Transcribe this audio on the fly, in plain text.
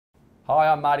Hi,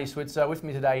 I'm Marty Switzer. With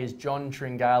me today is John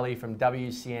Tringali from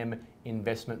WCM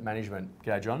Investment Management.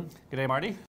 G'day, John. G'day,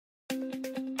 Marty.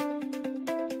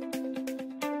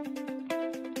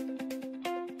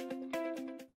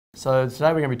 So today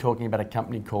we're going to be talking about a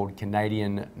company called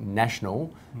Canadian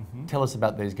National. Tell us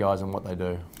about these guys and what they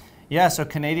do. Yeah, so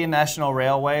Canadian National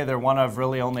Railway, they're one of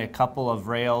really only a couple of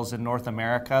rails in North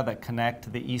America that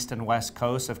connect the east and west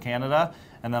coast of Canada,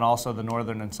 and then also the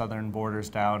northern and southern borders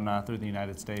down through the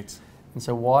United States. And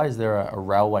so why is there a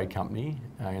railway company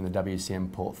in the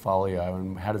WCM portfolio,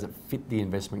 and how does it fit the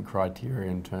investment criteria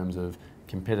in terms of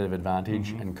competitive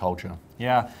advantage and culture?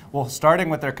 Yeah, well, starting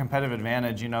with their competitive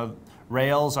advantage,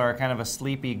 rails are kind of a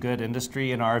sleepy good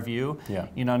industry in our view. Yeah.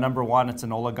 Number one, it's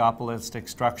an oligopolistic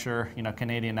structure.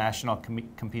 Canadian National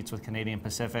competes with Canadian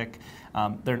Pacific.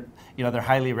 They're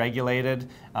highly regulated.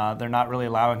 They're not really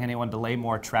allowing anyone to lay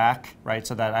more track, right?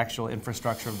 So that actual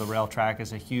infrastructure of the rail track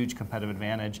is a huge competitive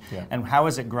advantage. Yeah. And how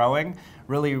is it growing?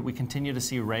 Really, we continue to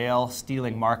see rail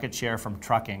stealing market share from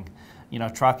trucking.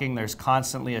 Trucking, there's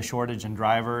constantly a shortage in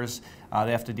drivers.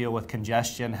 They have to deal with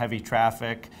congestion, heavy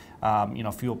traffic.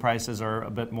 Fuel prices are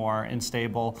a bit more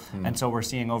unstable. And so we're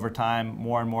seeing over time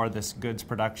more and more of this goods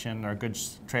production or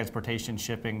goods transportation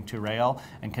shipping to rail.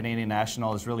 And Canadian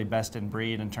National is really best in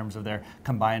breed in terms of their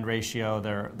combined ratio,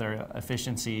 their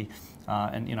efficiency,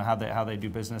 and how they do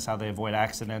business, how they avoid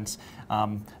accidents.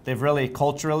 They've really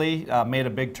culturally made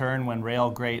a big turn when rail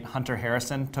great Hunter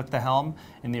Harrison took the helm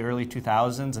in the early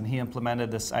 2000s, and he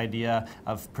implemented this idea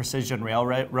of precision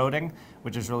railroading,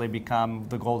 which has really become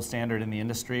the gold standard in the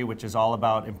industry, which is all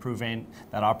about improving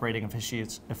that operating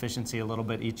efficiency a little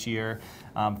bit each year,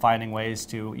 finding ways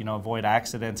to avoid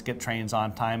accidents, get trains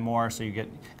on time more, so you get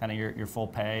kind of your full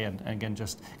pay, and again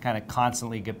just kind of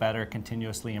constantly get better,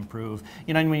 continuously improve.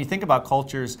 And when you think about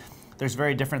cultures, there's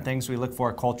very different things we look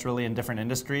for culturally in different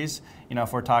industries.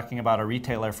 If we're talking about a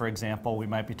retailer, for example, we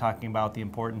might be talking about the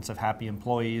importance of happy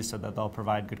employees so that they'll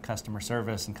provide good customer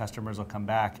service and customers will come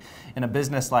back. In a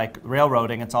business like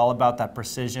railroading, it's all about that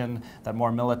precision, that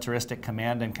more militaristic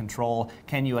command and control.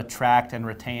 Can you attract and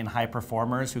retain high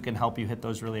performers who can help you hit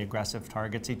those really aggressive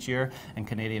targets each year? And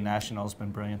Canadian National has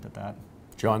been brilliant at that.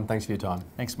 John, thanks for your time.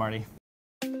 Thanks, Marty.